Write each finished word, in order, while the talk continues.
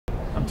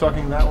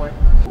talking that way?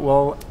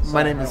 Well,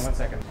 my name is... 1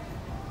 second.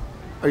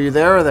 Are you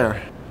there or there?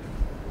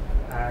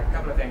 A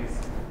couple of things.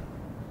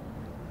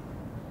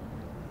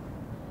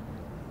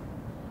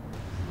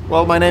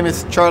 Well, my name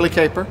is Charlie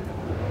Caper,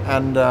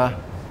 and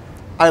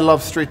I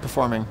love street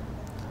performing.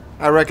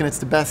 I reckon it's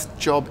the best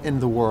job in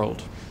the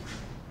world.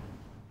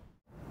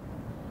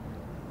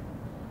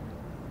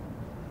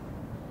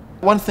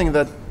 One thing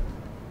that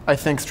I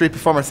think street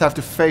performers have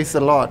to face a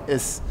lot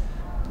is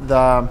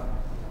the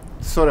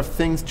sort of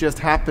things just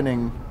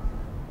happening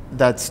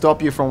that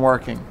stop you from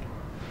working.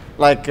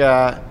 Like,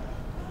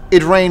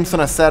 it rains on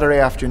a Saturday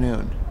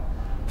afternoon.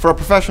 For a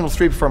professional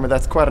street performer,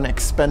 that's quite an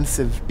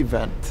expensive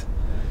event.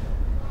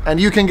 And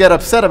you can get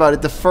upset about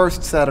it the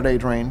first Saturday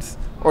it rains,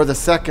 or the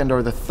second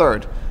or the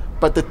third.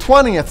 But the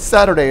 20th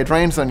Saturday it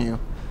rains on you,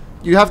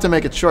 you have to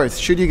make a choice.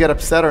 Should you get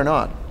upset or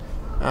not?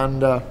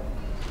 And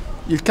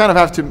you kind of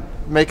have to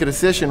make a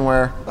decision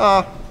where,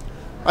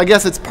 I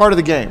guess it's part of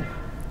the game.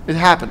 It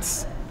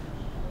happens.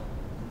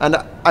 And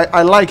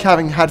I like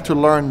having had to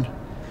learn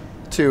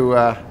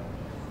to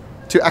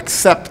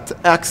accept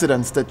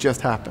accidents that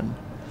just happen.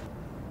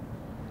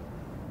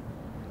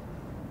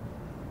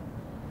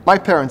 My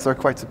parents are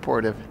quite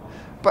supportive,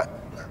 but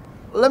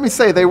let me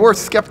say they were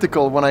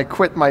skeptical when I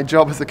quit my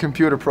job as a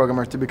computer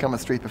programmer to become a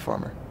street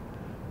performer.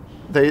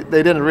 They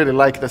didn't really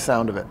like the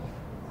sound of it.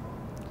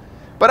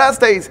 But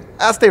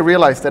as they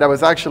realized that I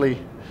was actually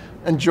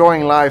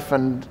enjoying life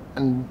and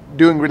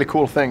doing really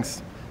cool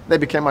things, they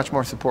became much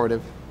more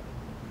supportive.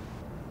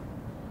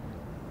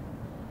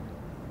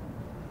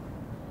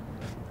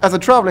 As a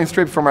traveling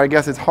street performer, I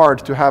guess it's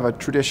hard to have a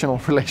traditional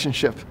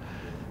relationship.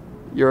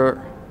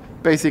 You're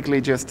basically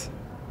just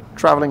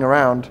traveling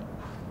around.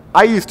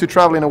 I used to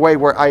travel in a way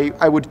where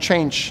I would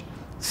change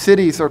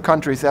cities or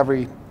countries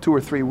every 2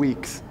 or 3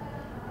 weeks,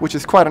 which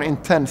is quite an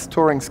intense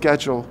touring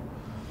schedule.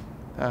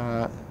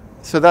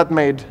 So that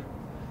made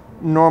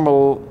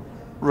normal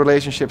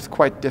relationships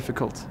quite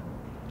difficult.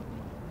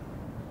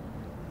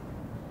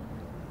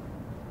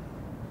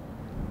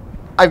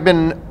 I've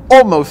been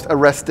almost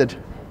arrested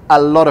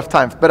a lot of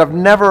times, but I've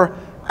never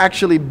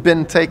actually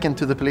been taken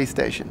to the police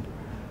station.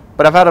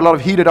 But I've had a lot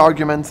of heated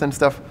arguments and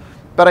stuff.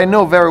 But I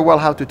know very well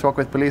how to talk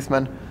with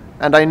policemen,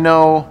 and I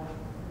know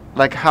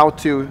like how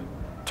to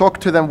talk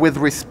to them with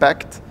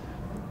respect,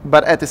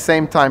 but at the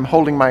same time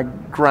holding my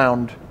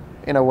ground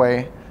in a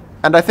way.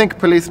 And I think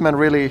policemen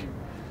really,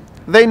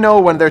 they know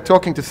when they're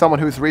talking to someone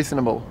who's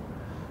reasonable,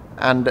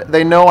 and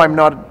they know I'm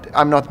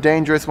not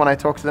dangerous when I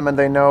talk to them, and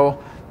they know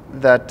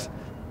that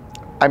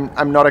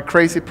I'm not a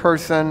crazy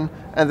person,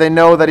 and they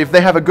know that if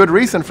they have a good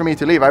reason for me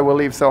to leave, I will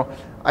leave. So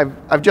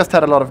I've just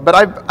had a lot of, but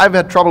I've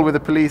had trouble with the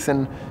police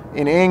in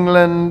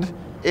England,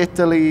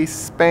 Italy,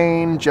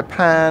 Spain,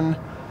 Japan,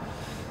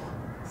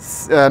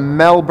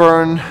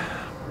 Melbourne,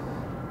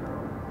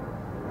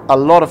 a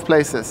lot of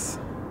places.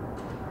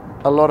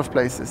 A lot of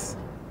places.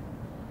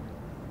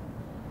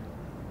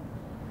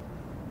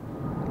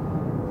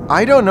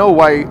 I don't know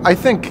why. I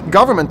think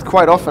government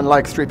quite often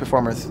likes street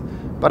performers,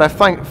 but I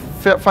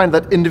find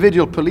that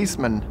individual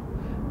policemen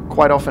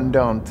quite often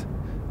don't.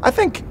 I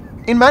think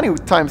in many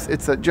times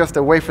it's just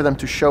a way for them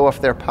to show off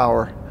their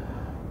power.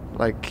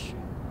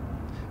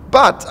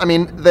 But I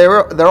mean, there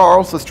are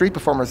also street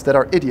performers that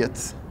are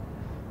idiots.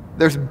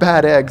 There's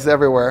bad eggs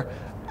everywhere,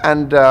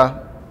 and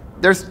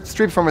there's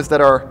street performers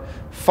that are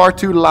far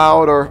too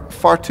loud or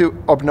far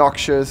too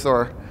obnoxious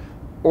or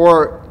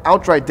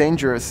outright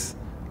dangerous,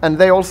 and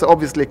they also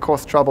obviously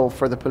cause trouble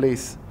for the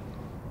police.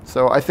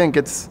 So I think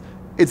it's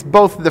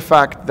both the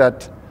fact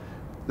that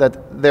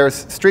there's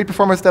street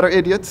performers that are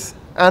idiots,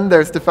 and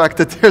there's the fact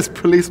that there's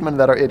policemen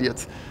that are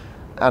idiots,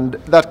 and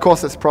that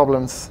causes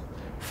problems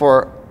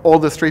for all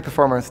the street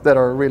performers that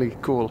are really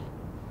cool.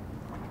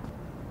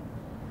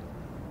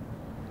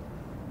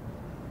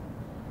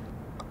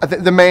 I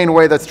think the main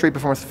way that street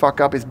performers fuck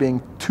up is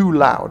being too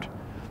loud,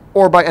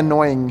 or by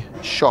annoying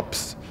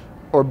shops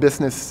or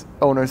business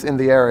owners in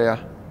the area.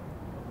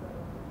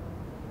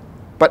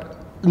 But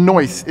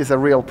noise is a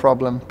real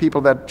problem.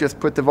 People that just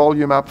put the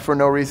volume up for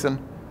no reason.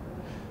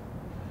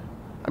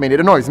 I mean, it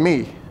annoys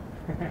me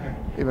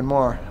even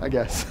more, I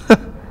guess.